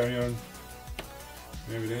 Speaking of Flareon,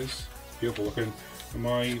 there it is. Beautiful looking. And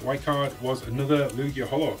my white card was another Lugia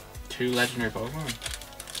holo. 2 legendary Pokemon.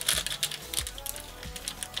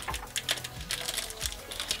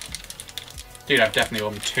 Dude, I've definitely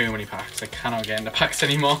opened too many packs. I cannot get into packs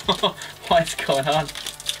anymore. What is going on?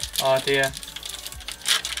 Oh dear.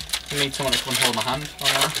 I need someone to come hold my hand.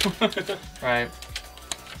 Oh no. Right.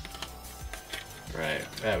 Right,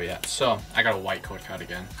 there we are. So, I got a white code card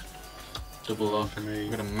again. Double up. We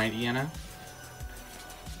got a Mightyena.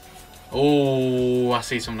 Oh, I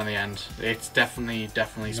see something on the end. It's definitely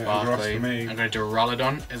sparkly. I'm going to do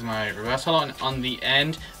Duraludon as my reverse holo. And on the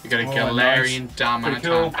end, we got a Galarian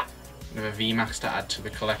Darmanitan. We have a VMAX to add to the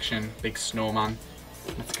collection. Big snowman.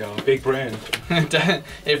 Let's go. Big brain.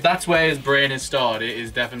 If that's where his brain is stored, it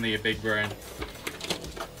is definitely a big brain.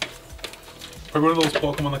 Probably one of those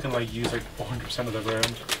Pokemon that can like use like 100% of their brain.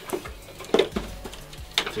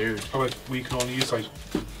 Dude. How about we can only use like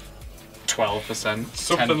 12%.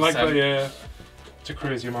 something 10%. like that, yeah. It's a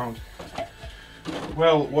crazy amount.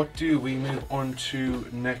 Well, what do we move on to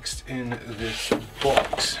next in this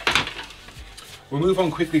box? We'll move on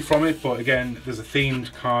quickly from it, but again, there's a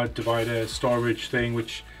themed card divider storage thing,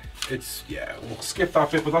 which it's, yeah, we'll skip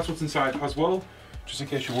that bit, but that's what's inside as well. Just in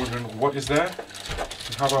case you're wondering what is there.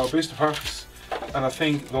 We have our booster packs, and I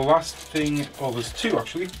think the last thing, oh, there's 2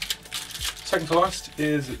 actually. Second to last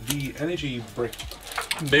is the energy brick.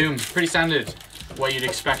 Boom. Pretty standard. What you'd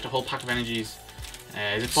expect, a whole pack of energies.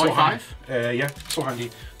 Is it 45? Yeah, so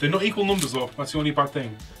handy. They're not equal numbers though, that's the only bad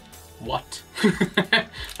thing. What?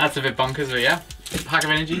 That's a bit bonkers, but yeah. Pack of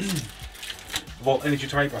energies. Vault energy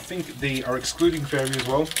type, I think they are excluding fairy as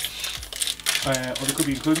well. Or they could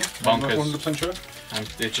be including. I'm not Bonkers. 100% sure. And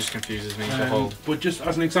it just confuses me, the whole... But just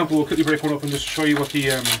as an example, we'll quickly break one up and just show you what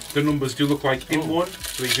the numbers do look like in one.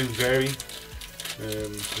 So they do vary,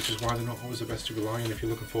 which is why they're not always the best to rely on if you're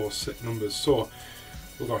looking for set numbers. So,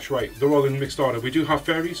 oh gosh, right, they're all in mixed order. We do have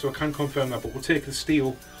fairy, so I can confirm that, but we'll take the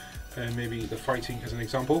steel and maybe the fighting as an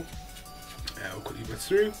example. We'll quickly go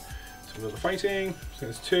through. So we've got the fighting, so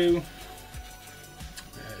there's 2.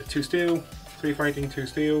 2 steel, 3 fighting, 2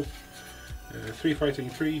 steel, 3 fighting,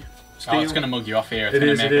 3 steel. Oh, it's going to mug you off here. It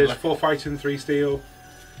is. 4 fighting, 3 steel.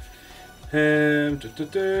 4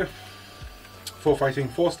 fighting,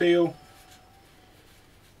 4 steel.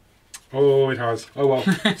 Oh, it has. Oh well.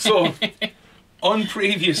 So, on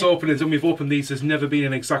previous openings, when we've opened these, there's never been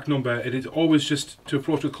an exact number. It is always just to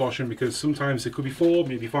approach with caution because sometimes it could be 4,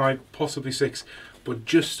 maybe 5, possibly 6. But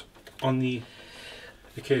just on the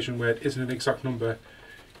occasion where it isn't an exact number,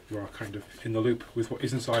 you are kind of in the loop with what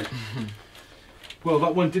is inside. Well,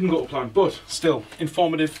 that one didn't go to plan, but still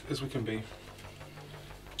informative as we can be.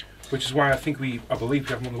 Which is why I believe we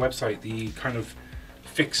have them on the website, the kind of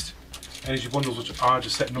fixed energy bundles, which are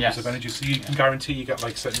just set numbers of energy, so you can guarantee you get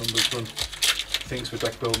like set numbers from things for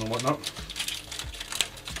deck building and whatnot.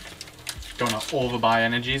 Don't want to overbuy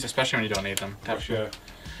energies, especially when you don't need them. Yeah,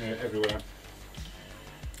 everywhere.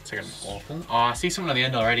 An awful. Oh, I see something at the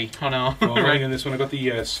end already. Oh no. Well, right in this one I got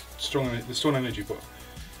the stone energy, but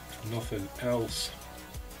nothing else.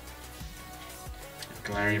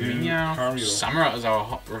 Galarian Meow. Samurott is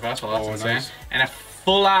our reversal, that's insane. Nice. And a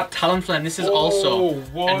full art Talonflame. This is also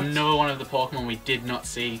another one of the Pokemon we did not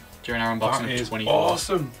see during our unboxing of 24.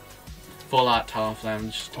 Awesome. Full art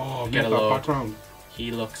Talonflame. Just get a load. Background.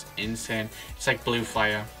 He looks insane. It's like Blue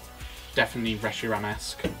Fire. Definitely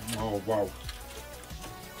Reshiram-esque. Oh wow.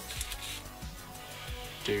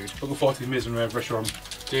 Dude. Looking forward to the Amazing Rare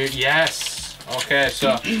Reshiram. Dude, yes. Okay,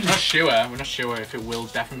 so we're not sure if it will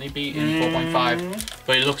definitely be in 4.5,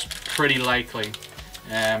 but it looks pretty likely.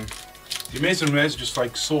 The Amazing Rare is just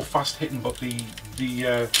like so fast hitting, but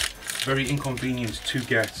the very inconvenient to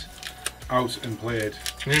get out and played.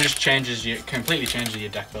 And it just completely changes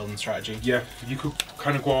your deck building strategy. Yeah, you could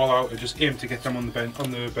kind of go all out and just aim to get them on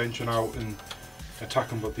the bench and out and attack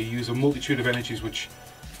them, but they use a multitude of energies, which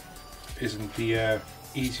isn't the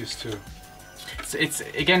easiest to. It's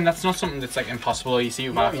again, that's not something that's like impossible. You see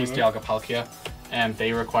with Arceus, Dialga, Palkia, and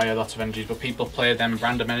they require lots of energies, but people play them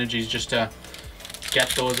random energies just to get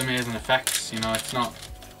those amazing effects. You know, it's not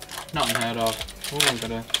unheard of. Oh, we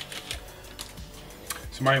got a.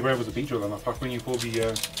 So my rare was a Beedrill on that pack when you pull the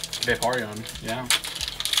Vaporeon, yeah.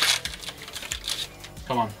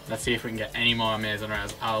 Come on, let's see if we can get any more amazing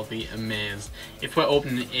rares. I'll be amazed. If we're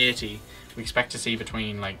opening 80, we expect to see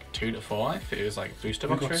between like 2 to 4 if it was like booster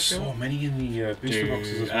box ratio. So many in the booster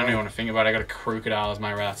boxes as well. I don't even want to think about it. I got a Crocodile as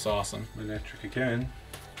my rare. That's awesome. Electric again.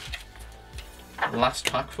 Last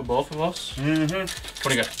pack for both of us. We've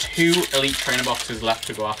only got 2 Elite Trainer boxes left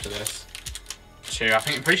to go after this. 2.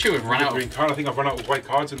 I'm pretty sure we've run out. Green card. I think I've run out of white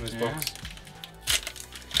cards in this box.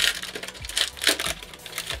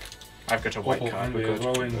 I've got a white card. We're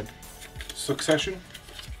good. Succession.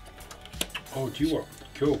 Oh, Duo.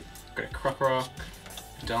 Cool. Got a Krokorok,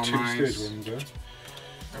 a Delmise,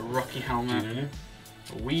 a Rocky Helmet,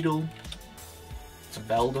 a Weedle, a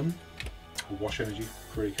Beldum, a Wash Energy,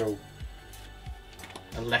 pretty cool.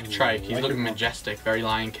 Electrike, he's looking majestic, very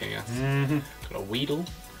Lion King-esque. Got a Weedle,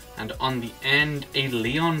 and on the end, a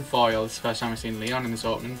Leon foil. It's the first time we've seen Leon in this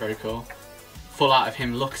opening, very cool. Full art of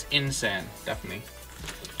him looks insane, definitely.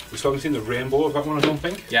 We still haven't seen the rainbow of that one, I don't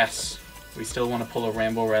think. Yes, we still want to pull a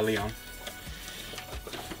Rainbow Rare Leon.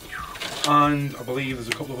 And I believe there's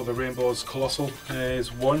a couple of other rainbows. Colossal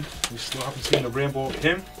is one. We still haven't seen a rainbow of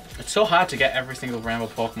him. It's so hard to get every single rainbow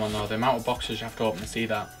Pokemon though. The amount of boxes you have to open to see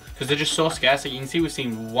that. Because they're just so scarce. Like you can see we've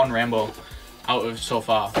seen 1 rainbow out of so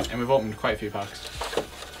far. And we've opened quite a few packs.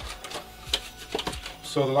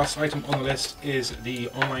 So the last item on the list is the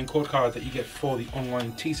online code card that you get for the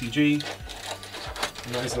online TCG.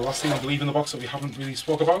 And that is the last thing I believe in the box that we haven't really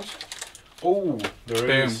spoke about. Oh, there it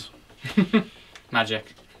is.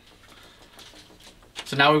 Magic.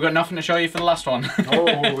 So now we've got nothing to show you for the last one.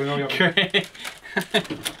 Oh, we know you haven't.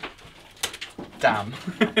 Damn.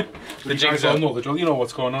 The jigs all know the drill. You know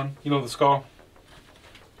what's going on. You know the score.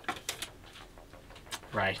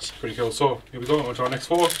 Right. Pretty cool. So here we go. On to our next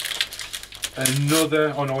 4.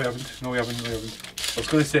 Another. Oh no, we haven't. No, we haven't. I was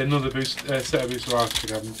going to say another boost set of booster arts, but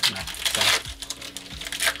we haven't.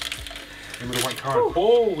 No. In with a white card. Ooh.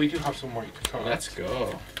 Oh, we do have some white cards. Let's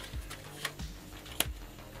go.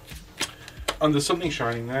 And there's something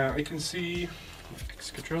shining there. I can see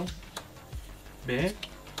Excadrill. Big.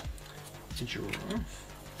 A giraffe.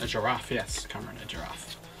 A giraffe, yes, Cameron, a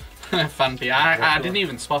giraffe. Fancy. I didn't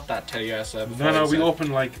even spot that Teddiursa before. No, we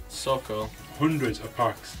opened like so cool. Hundreds of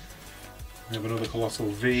packs. We have another Colossal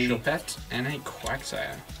V. Shuppet and a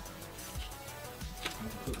Quagsire.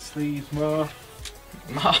 Put the sleeves, Ma.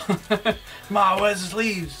 Ma, where's the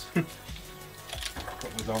sleeves? Put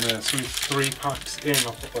those on there. So we have 3 packs in.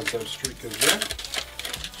 I'll put those streakers there.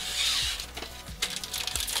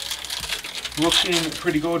 Looking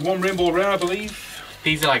pretty good. 1 Rainbow Rare, I believe.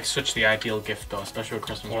 These are like such the ideal gift though, especially with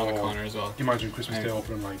Christmas around the corner as well. Imagine Christmas Day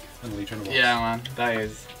opening like an Elite Trainer box. Yeah, man, that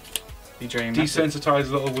is the dream. Desensitized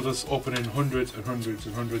a little with us opening hundreds and hundreds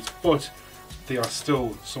and hundreds, but they are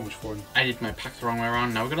still so much fun. I did my pack the wrong way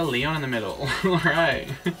around. Now we've got a Leon in the middle. Alright.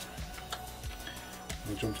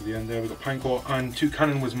 We'll jump to the end there. We've got Pineco and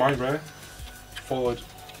Toucannon was my rare, followed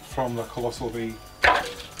from the Colossal V,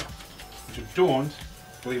 which I don't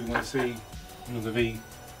believe I'm going to see another V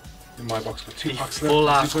in my box. Got 2 packs left. Full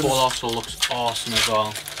art Colossal looks awesome as well.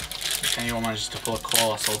 If anyone manages to pull a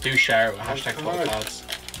Colossal, do share it with hashtag #TotalCards.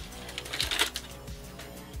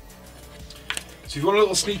 So if you want a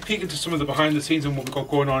little sneak peek into some of the behind the scenes and what we've got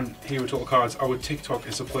going on here with Total Cards, our TikTok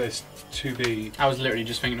is a place to be. I was literally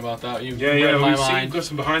just thinking about that. We've got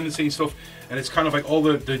some behind the scenes stuff, and it's kind of like all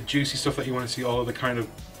the juicy stuff that you want to see, all of the kind of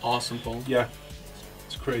awesome pull. Yeah,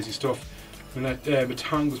 it's crazy stuff. And that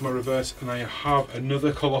Matang was my reverse, and I have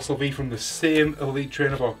another Colossal V from the same Elite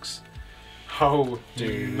Trainer box. How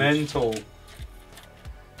mental!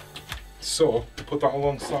 So to put that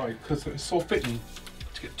alongside, because it's so fitting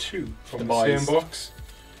to get 2 from the same box.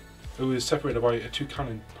 It was separated by a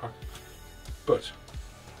Toucannon pack, but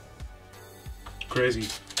crazy.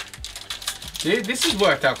 Dude, this has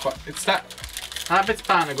worked out quite. It's that bit's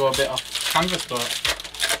bound to go a bit off canvas, but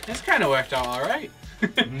it's kind of worked out all right.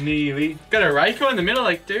 Nearly. Got a Raikou in the middle,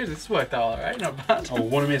 like, dude, this worked out alright, not bad. Oh,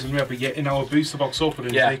 one amazing way, but yeah, in our booster box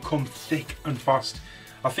openings, they come thick and fast.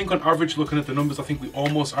 I think on average, looking at the numbers, I think we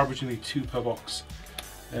almost average nearly 2 per box.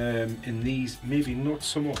 In these, maybe not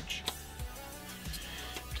so much.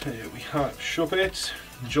 We have Shuppet,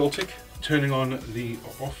 Joltik, turning on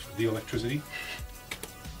off the electricity.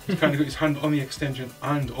 He's kind of got his hand on the extension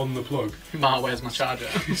and on the plug. Ma, where's my charger?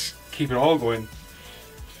 Keep it all going.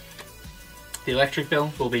 The electric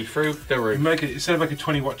bill will be through the roof. Instead of like a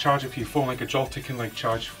 20-watt charger for your phone, like a Joltik can like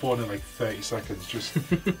charge your phone in like 30 seconds. Just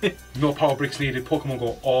no power bricks needed. Pokemon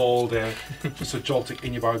Go all day. Just a Joltik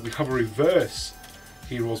in your bag. We have a reverse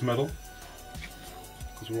Heroes medal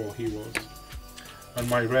because we're all heroes. And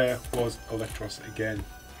my rare was Electros again.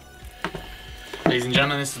 Ladies and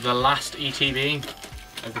gentlemen, this is the last ETB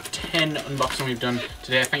of the 10 unboxing we've done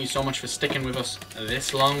today. Thank you so much for sticking with us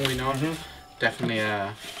this long. We know definitely.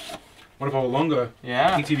 One of our longer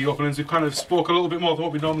ETB openings. We've kind of spoke a little bit more than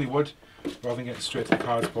what we normally would, rather than getting straight to the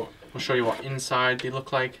cards. But we'll show you what inside they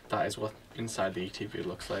look like. That is what inside the ETB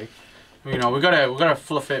looks like. You know, we gotta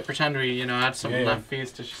fluff it, pretend we had something left for you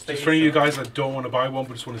to stay. Just for any of you guys that don't want to buy one,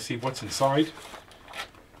 but just want to see what's inside.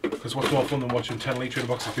 Because what's more fun than watching 10 Elite Trainer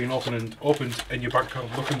boxes being opened and your bank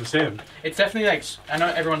account looking the same? It's definitely like, I know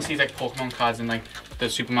everyone sees like Pokemon cards in like the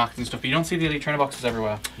supermarkets and stuff, but you don't see the Elite Trainer boxes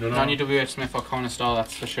everywhere. No. Not on your WH Smith or Corner store,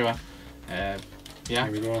 that's for sure. Yeah.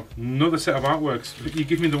 Here we go. Another set of artworks. You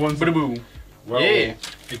give me the ones. Well,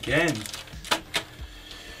 again.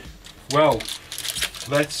 Well,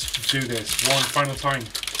 let's do this one final time.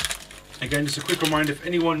 Again, just a quick reminder, if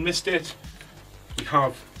anyone missed it, we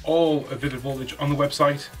have all of Vivid Voltage on the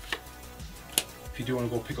website. If you do want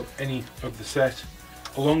to go pick up any of the set,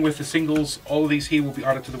 along with the singles, all of these here will be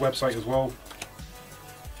added to the website as well,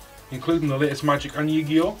 including the latest Magic and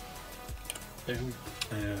Yu-Gi-Oh!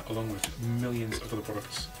 Along with millions of other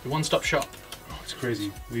products. The one-stop shop. Oh, it's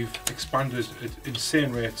crazy. We've expanded at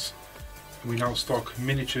insane rates, and we now stock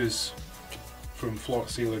miniatures from floor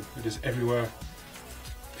to ceiling. It is everywhere.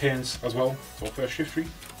 Paints as well. It's all first shift free.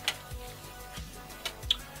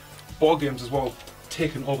 Board games as well,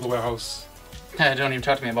 taken over the warehouse. Don't even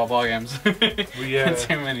talk to me about board games.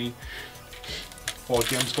 Too many. Board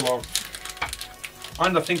games go out.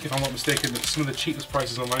 And I think, if I'm not mistaken, that some of the cheapest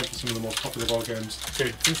prices online for some of the most popular board games.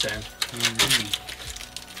 Dude, insane.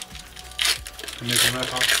 Amazing rare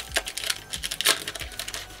pack.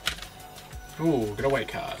 Ooh, get a white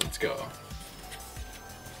card. Let's go.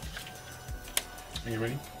 Are you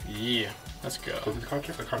ready? Yeah, let's go. Go to the card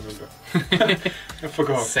trick? I can't remember. I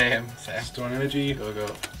forgot. Same. Stone Energy. Go.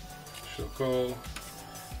 Shuckle.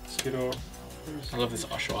 Skiddo. I love this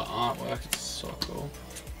Oshawott artwork. It's so cool.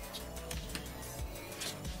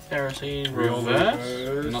 Ferrocene Real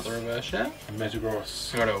reverse. Not the reverse yet.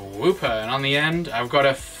 Metagross. I got a Wooper, and on the end, I've got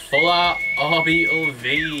a Full Art Orbeetle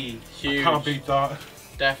V. Huge. Can't beat that.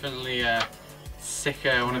 Definitely a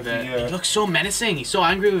sicker one of the. Yeah. He looks so menacing. He's so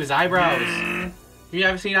angry with his eyebrows. Have you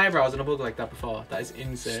ever seen eyebrows in a bug like that before? That is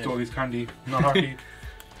insane. Stole his candy. Not happy.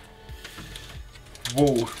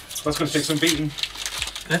 Whoa. That's going to take some beating.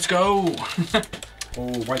 Let's go.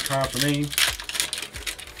 Oh, white card for me.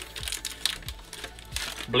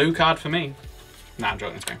 Blue card for me. Nah, I'm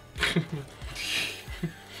joking. It's fine.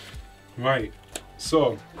 Right.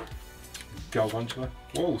 So, Galvantula.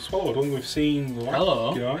 Whoa, Swallowed. One we've seen the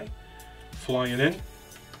Hello. guy flying in.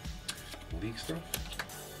 League stuff.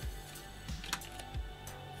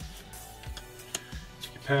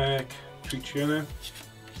 Pack. Trichiana.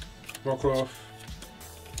 Rockruff.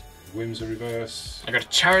 Whimsy reverse. I got a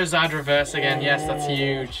Charizard reverse again. Yes, that's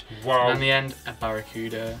huge. Wow. And on the end, a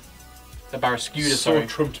Barracuda. A Barrascuda, So sorry.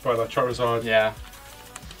 trumped by that Charizard. Yeah.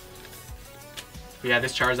 But yeah,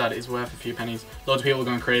 this Charizard is worth a few pennies. Loads of people are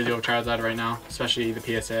going crazy over Charizard right now, especially the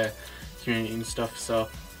PSA community and stuff. So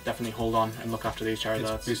definitely hold on and look after these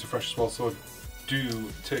Charizards. It's Booster Fresh as well, so do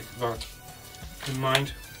take that in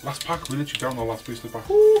mind. Last pack, we literally down the last booster pack.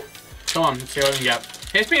 Woo. Come on, let's see what we can get.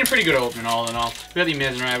 It's been a pretty good opening all in all. We got the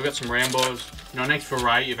Amazing Rare, we got some rainbows. You know, nice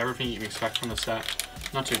variety of everything you can expect from the set.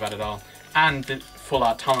 Not too bad at all. And the Full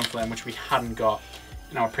Art Talonflame, which we hadn't got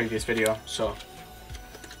in our previous video, so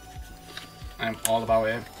I'm all about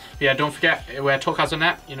it. But yeah, don't forget, we're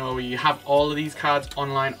TotalCards.net. You know, we have all of these cards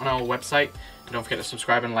online on our website. And don't forget to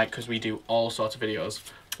subscribe and like, because we do all sorts of videos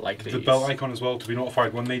like these. The bell icon as well to be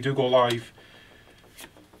notified when they do go live.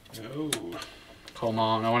 Oh. Come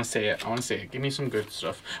on, I want to see it. I want to see it. Give me some good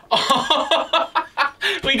stuff.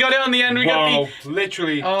 We got it on the end. We Wow, got the.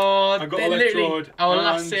 literally. Oh, I got literally Electrode. our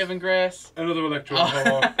last and saving grace. Another Electrode.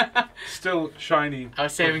 Oh. Oh. Still shiny. Our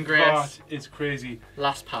saving grace. That is crazy.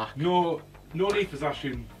 Last pack. No need for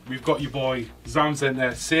Zacian. We've got your boy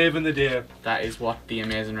Zamazenta saving the day. That is what the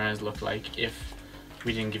Amazing Rares look like if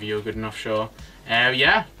we didn't give you a good enough show.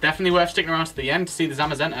 Yeah, definitely worth sticking around to the end to see the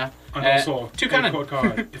Zamazenta. And also, two cannon. code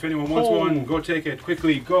card. If anyone wants Oh. one, go take it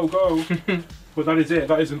quickly. Go, go. But that is it.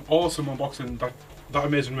 That is an awesome unboxing. That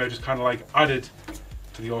Amazing Rare just kind of like added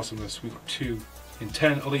to the awesomeness. We got 2 in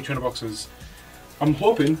 10 Elite Trainer boxes. I'm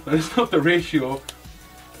hoping that it's not the ratio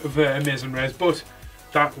of Amazing Rares, but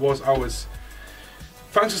that was ours.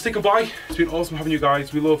 Thanks for sticking by. It's been awesome having you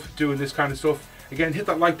guys. We love doing this kind of stuff. Again, hit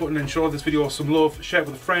that like button and show this video some love. Share it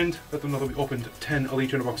with a friend. Let them know that we opened 10 Elite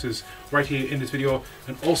Trainer boxes right here in this video.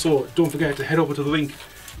 And also, don't forget to head over to the link,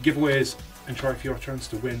 giveaways, and try for your chance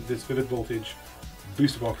to win this Vivid Voltage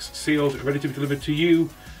booster box, sealed, ready to be delivered to you.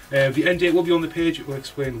 The end date will be on the page. It will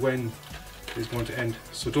explain when it is going to end,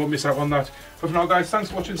 so don't miss out on that. But for now, guys, thanks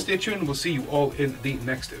for watching. Stay tuned. We'll see you all in the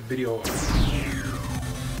next video.